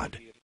Fahd.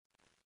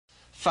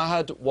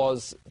 Fahd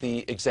was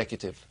the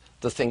executive,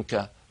 the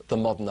thinker, the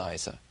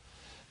modernizer.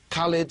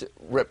 Khalid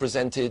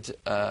represented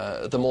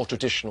the more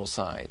traditional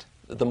side,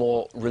 the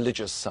more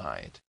religious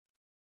side.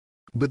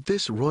 But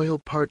this royal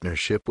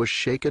partnership was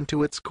shaken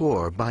to its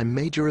core by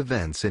major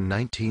events in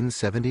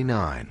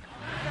 1979.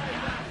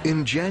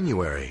 In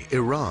January,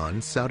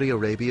 Iran, Saudi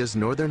Arabia's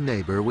northern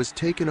neighbor, was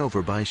taken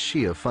over by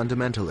Shia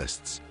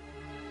fundamentalists.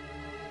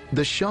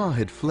 The Shah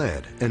had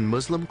fled, and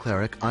Muslim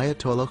cleric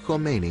Ayatollah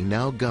Khomeini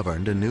now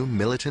governed a new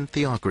militant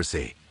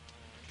theocracy.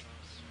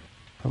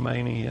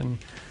 Khomeini and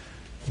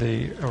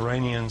the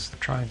Iranians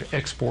trying to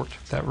export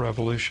that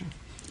revolution,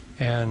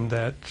 and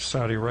that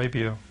Saudi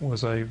Arabia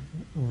was a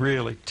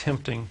really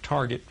tempting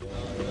target.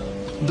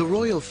 The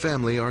royal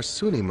family are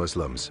Sunni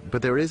Muslims,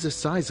 but there is a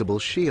sizable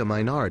Shia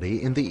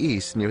minority in the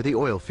east near the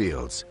oil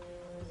fields.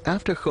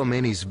 After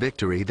Khomeini's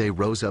victory, they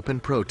rose up in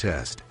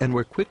protest and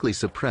were quickly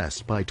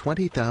suppressed by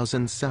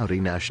 20,000 Saudi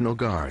National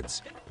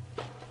Guards.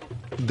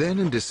 Then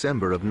in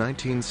December of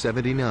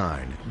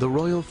 1979, the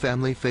royal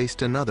family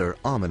faced another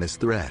ominous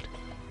threat.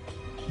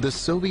 The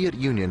Soviet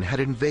Union had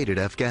invaded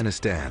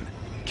Afghanistan.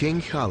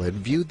 King Khalid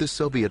viewed the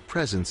Soviet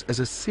presence as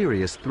a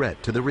serious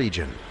threat to the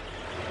region.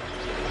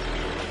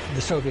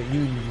 The Soviet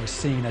Union was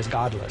seen as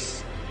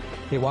godless.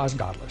 It was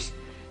godless,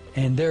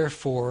 and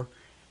therefore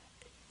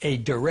a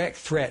direct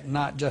threat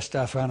not just to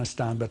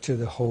Afghanistan but to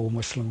the whole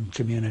Muslim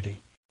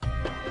community.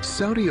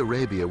 Saudi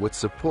Arabia would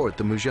support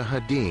the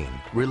Mujahideen,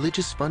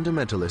 religious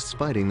fundamentalists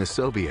fighting the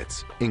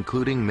Soviets,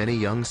 including many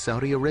young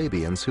Saudi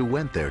Arabians who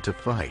went there to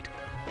fight.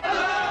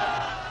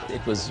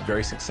 It was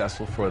very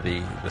successful for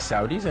the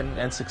Saudis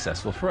and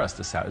successful for us.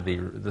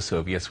 The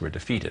Soviets were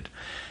defeated.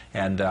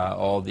 And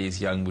all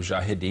these young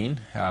Mujahideen,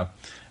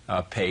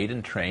 paid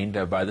and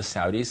trained by the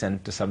Saudis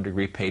and to some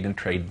degree paid and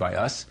trained by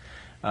us,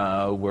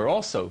 were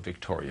also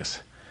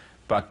victorious.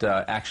 But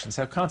actions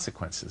have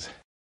consequences.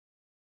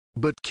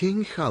 But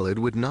King Khalid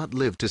would not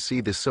live to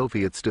see the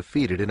Soviets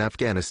defeated in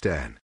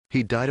Afghanistan.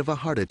 He died of a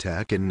heart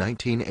attack in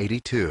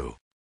 1982.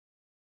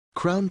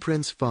 Crown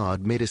Prince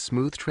Fahd made a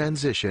smooth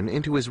transition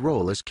into his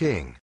role as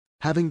king,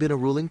 having been a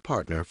ruling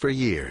partner for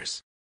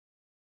years.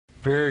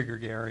 Very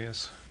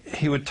gregarious.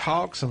 He would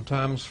talk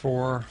sometimes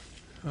for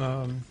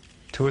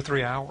 2 or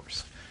 3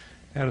 hours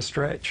at a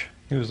stretch.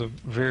 He was a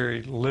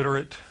very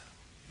literate,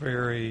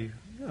 very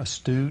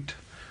astute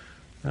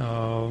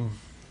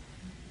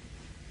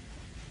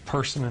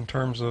person in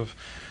terms of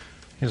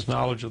his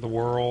knowledge of the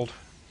world,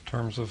 in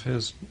terms of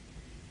his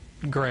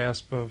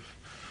grasp of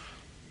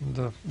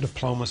the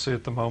diplomacy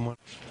at the moment.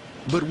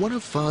 But one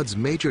of Fahd's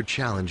major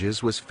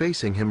challenges was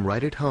facing him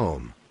right at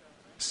home.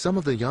 Some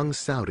of the young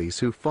Saudis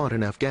who fought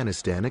in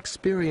Afghanistan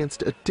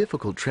experienced a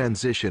difficult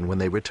transition when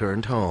they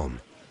returned home.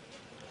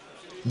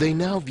 They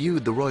now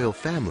viewed the royal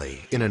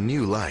family in a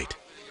new light.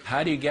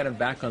 How do you get them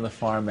back on the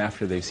farm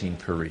after they've seen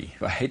Paris?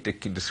 I hate to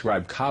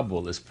describe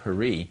Kabul as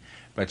Paris,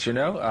 but you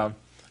know,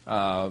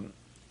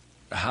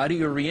 how do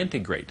you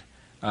reintegrate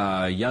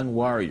young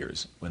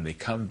warriors when they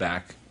come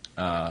back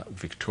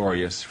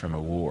victorious from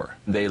a war?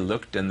 They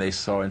looked and they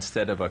saw,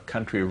 instead of a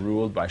country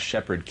ruled by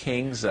shepherd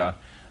kings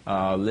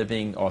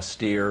living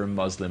austere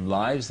Muslim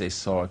lives, they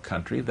saw a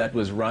country that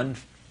was run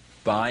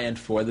by and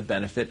for the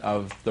benefit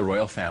of the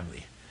royal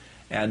family,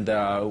 and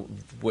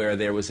where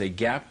there was a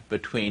gap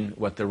between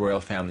what the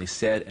royal family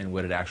said and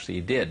what it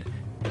actually did.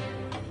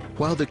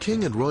 While the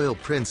king and royal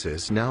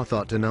princes, now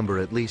thought to number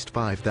at least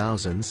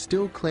 5,000,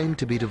 still claimed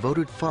to be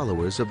devoted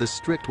followers of the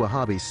strict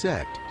Wahhabi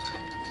sect,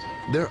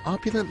 their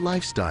opulent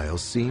lifestyles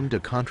seemed a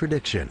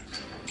contradiction.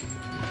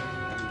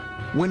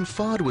 When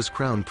Fahd was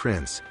crown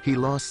prince, he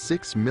lost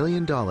 $6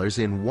 million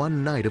in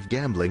one night of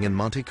gambling in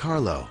Monte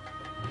Carlo.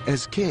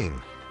 As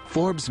king,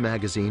 Forbes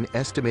magazine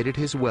estimated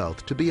his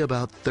wealth to be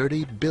about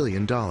 $30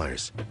 billion.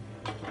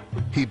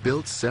 He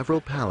built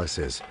several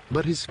palaces,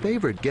 but his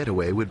favorite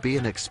getaway would be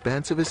an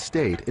expansive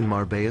estate in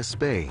Marbella,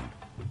 Spain,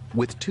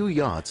 with 2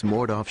 yachts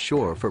moored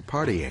offshore for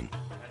partying.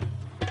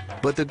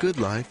 But the good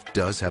life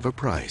does have a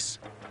price.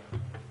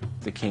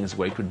 The king's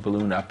weight would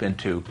balloon up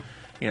into,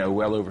 you know,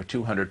 well over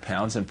 200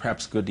 pounds and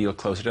perhaps a good deal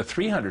closer to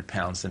 300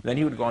 pounds. And then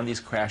he would go on these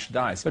crash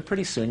dives. But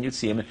pretty soon you'd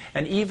see him,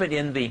 and even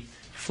in the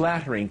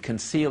flattering,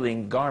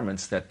 concealing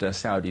garments that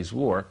Saudis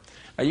wore,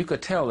 you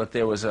could tell that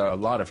there was a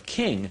lot of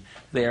king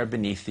there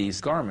beneath these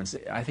garments.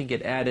 I think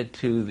it added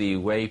to the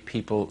way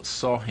people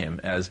saw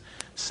him as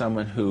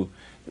someone who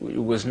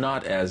was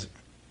not as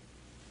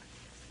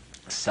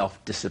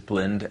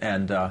self-disciplined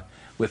and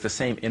with the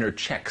same inner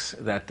checks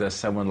that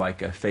someone like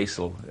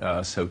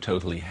Faisal so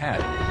totally had.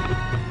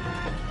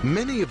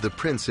 Many of the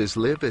princes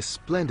live as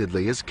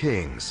splendidly as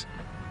kings.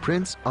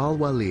 Prince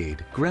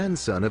Al-Walid,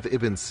 grandson of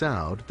Ibn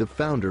Saud, the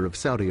founder of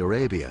Saudi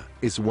Arabia,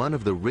 is one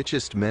of the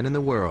richest men in the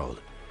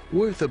world,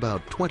 worth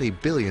about $20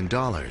 billion.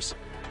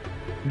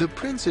 The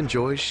prince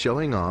enjoys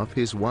showing off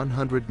his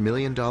 $100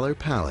 million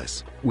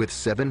palace with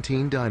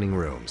 17 dining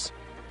rooms,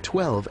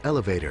 12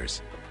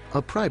 elevators,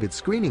 a private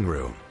screening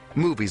room,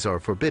 movies are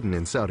forbidden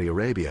in Saudi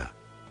Arabia,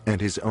 and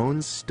his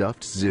own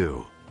stuffed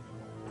zoo.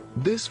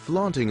 This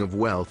flaunting of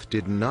wealth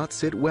did not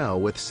sit well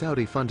with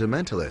Saudi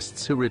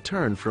fundamentalists who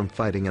returned from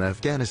fighting in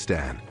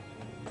Afghanistan.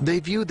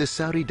 They viewed the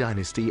Saudi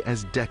dynasty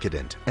as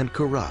decadent and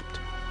corrupt.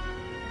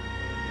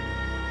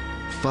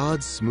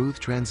 Fahd's smooth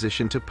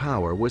transition to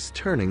power was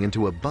turning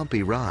into a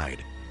bumpy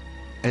ride,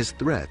 as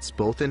threats,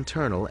 both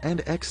internal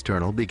and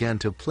external, began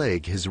to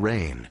plague his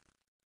reign.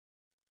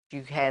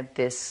 You had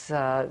this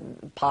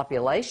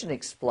population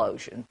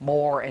explosion,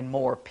 more and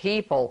more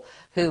people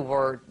who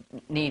were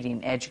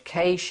needing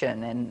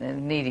education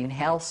and needing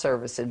health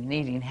services,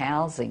 needing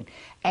housing,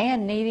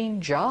 and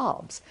needing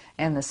jobs.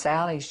 And the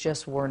Saudis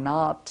just were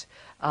not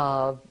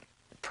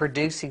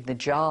producing the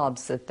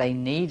jobs that they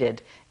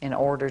needed in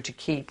order to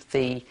keep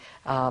the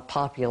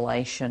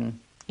population,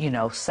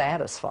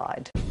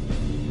 satisfied.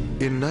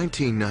 In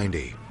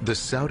 1990, the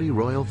Saudi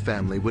royal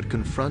family would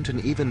confront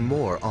an even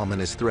more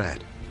ominous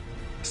threat.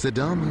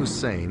 Saddam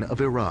Hussein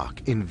of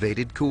Iraq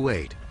invaded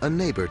Kuwait, a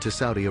neighbor to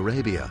Saudi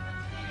Arabia.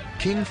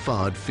 King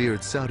Fahd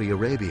feared Saudi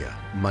Arabia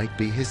might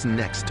be his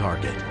next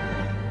target.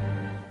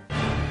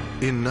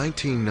 In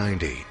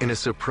 1990, in a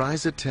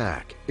surprise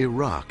attack,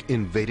 Iraq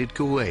invaded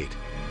Kuwait.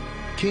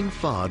 King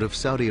Fahd of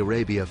Saudi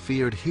Arabia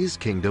feared his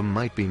kingdom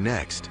might be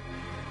next.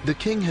 The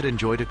king had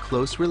enjoyed a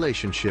close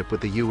relationship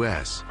with the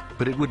U.S.,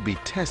 but it would be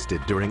tested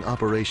during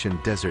Operation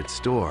Desert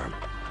Storm.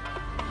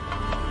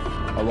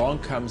 Along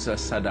comes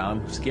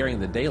Saddam, scaring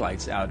the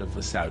daylights out of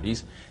the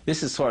Saudis.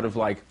 This is sort of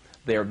like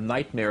their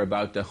nightmare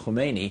about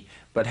Khomeini,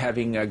 but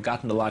having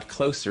gotten a lot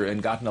closer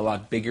and gotten a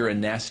lot bigger and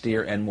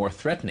nastier and more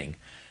threatening.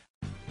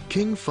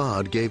 King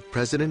Fahd gave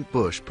President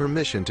Bush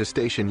permission to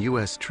station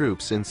U.S.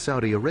 troops in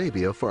Saudi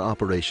Arabia for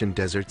Operation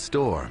Desert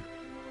Storm.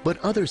 But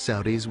other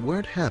Saudis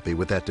weren't happy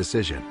with that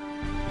decision.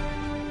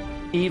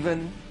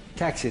 Even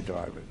taxi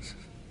drivers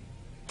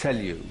tell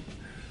you,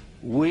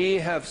 we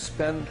have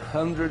spent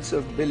hundreds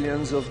of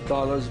billions of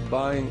dollars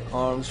buying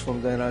arms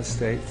from the United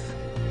States.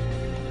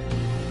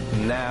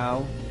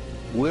 Now,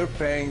 we're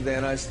paying the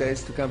United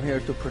States to come here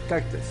to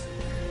protect us.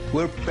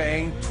 We're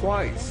paying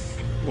twice.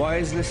 Why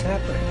is this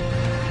happening?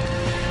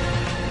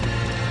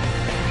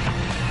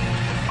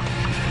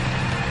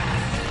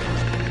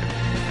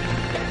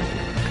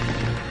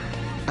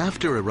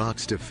 After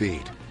Iraq's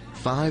defeat,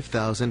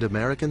 5,000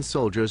 American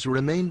soldiers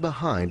remained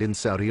behind in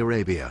Saudi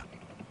Arabia.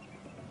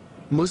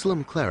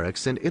 Muslim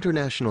clerics and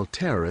international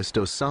terrorist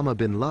Osama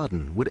bin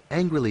Laden would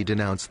angrily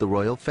denounce the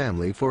royal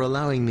family for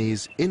allowing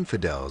these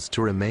infidels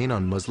to remain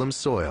on Muslim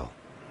soil.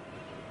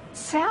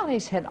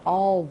 Saudis had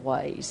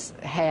always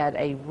had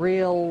a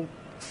real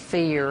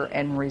fear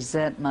and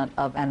resentment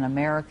of an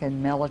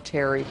American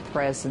military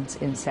presence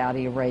in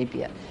Saudi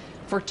Arabia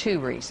for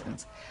two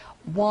reasons.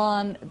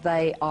 One,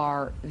 they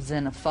are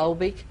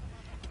xenophobic,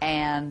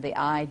 and the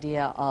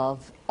idea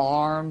of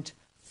armed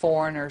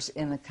foreigners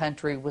in the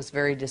country was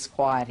very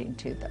disquieting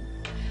to them.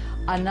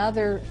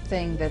 Another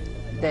thing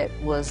that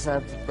was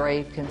of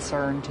grave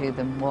concern to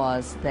them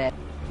was that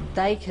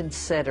they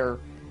consider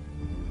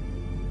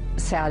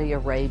Saudi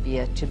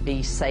Arabia to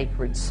be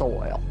sacred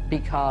soil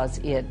because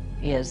it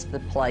is the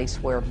place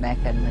where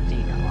Mecca and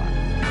Medina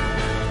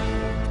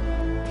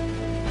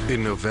are.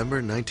 In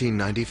November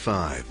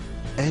 1995,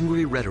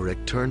 angry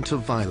rhetoric turned to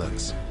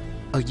violence.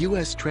 A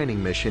U.S.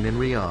 training mission in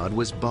Riyadh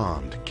was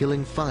bombed,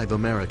 killing 5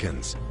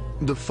 Americans.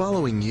 The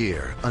following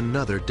year,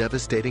 another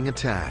devastating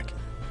attack.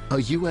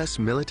 A U.S.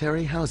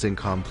 military housing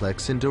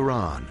complex in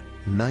Dhahran.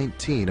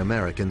 19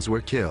 Americans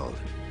were killed.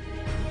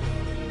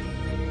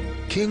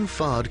 King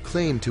Fahd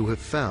claimed to have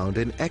found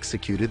and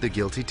executed the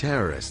guilty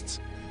terrorists,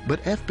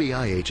 but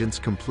FBI agents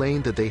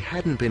complained that they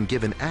hadn't been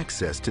given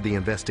access to the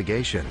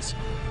investigations.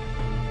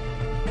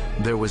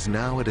 There was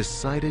now a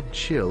decided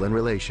chill in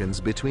relations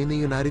between the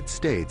United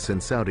States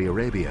and Saudi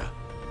Arabia.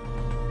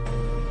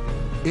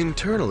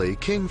 Internally,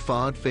 King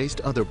Fahd faced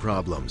other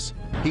problems.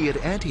 He had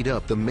anteed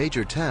up the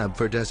major tab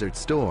for Desert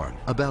Storm,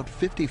 about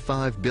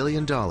 $55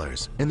 billion,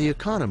 and the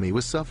economy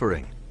was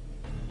suffering.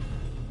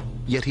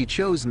 Yet he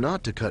chose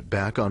not to cut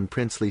back on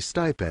princely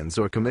stipends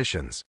or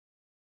commissions.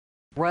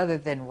 Rather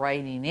than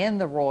reining in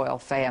the royal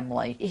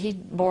family, he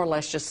more or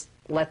less just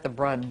let them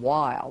run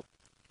wild.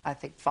 I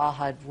think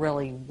Fahd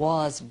really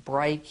was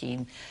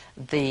breaking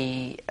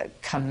the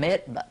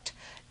commitment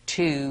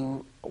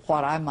to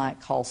what I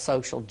might call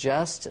social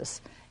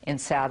justice in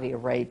Saudi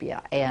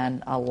Arabia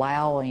and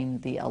allowing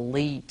the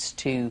elites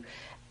to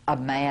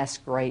amass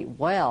great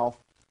wealth.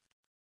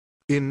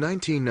 In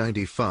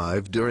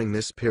 1995, during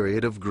this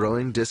period of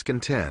growing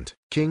discontent,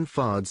 King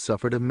Fahd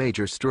suffered a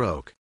major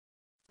stroke.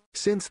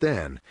 Since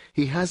then,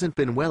 he hasn't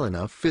been well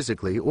enough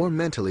physically or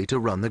mentally to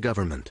run the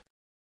government.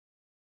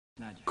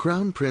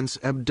 Crown Prince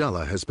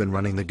Abdullah has been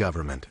running the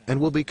government and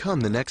will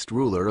become the next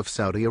ruler of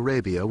Saudi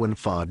Arabia when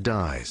Fahd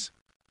dies.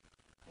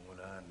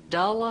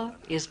 Abdullah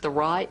is the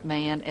right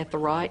man at the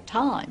right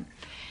time.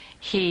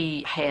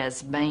 He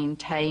has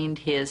maintained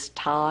his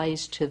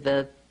ties to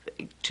the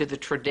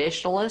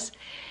traditionalists.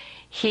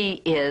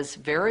 He is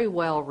very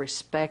well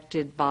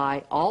respected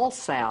by all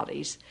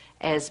Saudis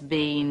as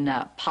being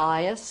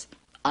pious,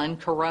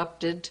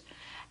 uncorrupted,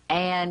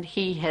 and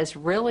he has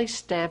really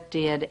stepped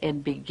in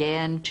and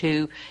began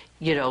to,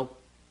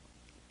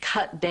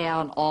 cut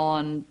down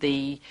on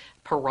the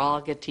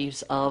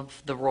prerogatives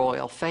of the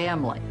royal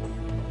family.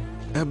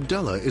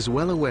 Abdullah is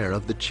well aware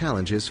of the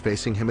challenges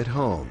facing him at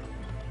home.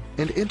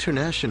 And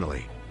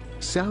internationally,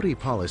 Saudi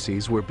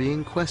policies were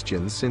being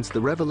questioned since the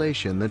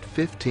revelation that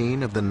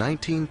 15 of the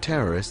 19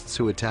 terrorists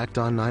who attacked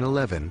on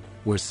 9/11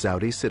 were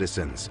Saudi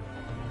citizens.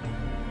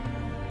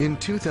 In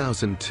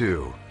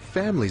 2002,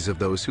 families of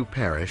those who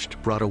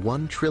perished brought a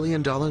 $1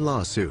 trillion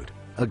lawsuit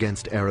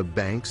against Arab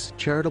banks,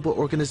 charitable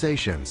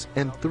organizations,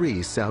 and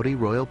 3 Saudi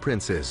royal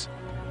princes,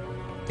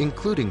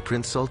 including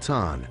Prince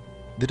Sultan,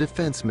 the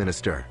defense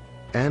minister,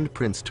 and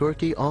Prince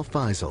Turki Al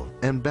Faisal,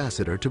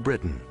 ambassador to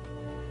Britain.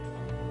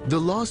 The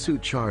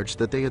lawsuit charged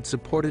that they had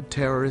supported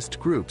terrorist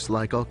groups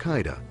like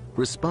Al-Qaeda,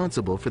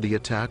 responsible for the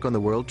attack on the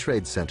World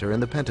Trade Center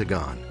and the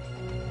Pentagon.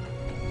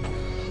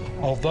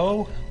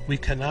 Although we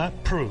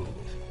cannot prove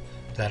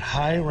that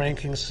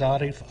high-ranking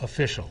Saudi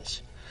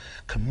officials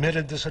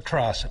committed this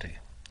atrocity,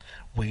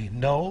 we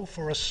know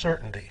for a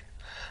certainty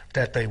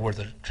that they were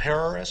the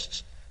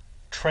terrorists'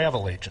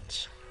 travel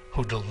agents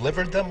who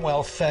delivered them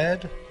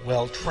well-fed,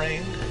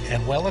 well-trained,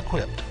 and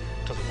well-equipped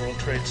to the World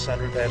Trade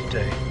Center that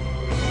day.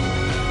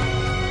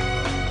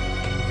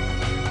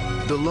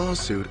 The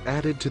lawsuit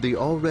added to the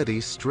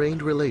already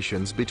strained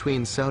relations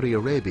between Saudi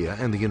Arabia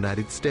and the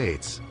United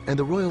States, and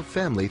the royal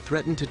family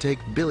threatened to take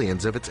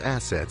billions of its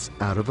assets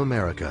out of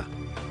America.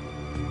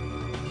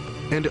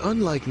 And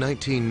unlike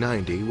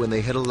 1990, when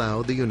they had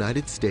allowed the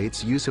United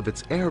States use of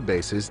its air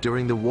bases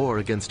during the war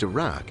against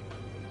Iraq,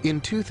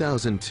 in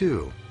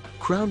 2002,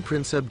 Crown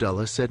Prince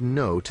Abdullah said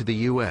no to the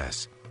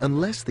U.S.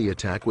 unless the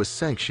attack was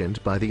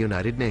sanctioned by the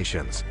United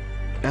Nations.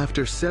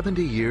 After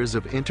 70 years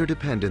of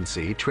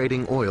interdependency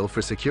trading oil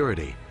for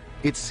security,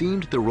 it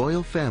seemed the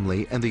royal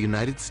family and the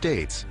United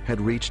States had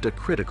reached a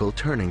critical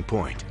turning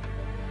point.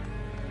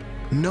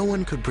 No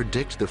one could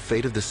predict the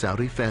fate of the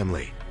Saudi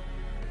family.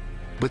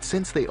 But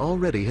since they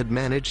already had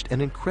managed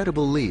an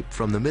incredible leap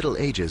from the Middle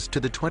Ages to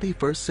the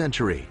 21st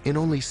century in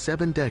only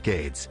 7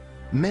 decades,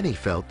 many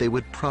felt they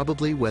would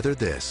probably weather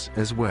this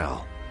as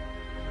well.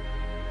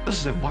 This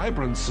is a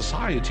vibrant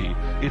society.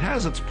 It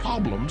has its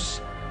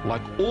problems,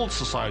 like all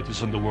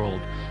societies in the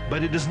world,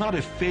 but it is not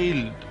a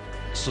failed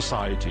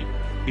society.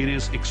 It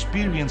is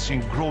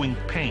experiencing growing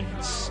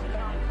pains,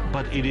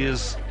 but it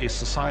is a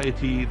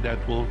society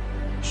that will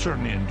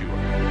certainly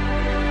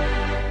endure.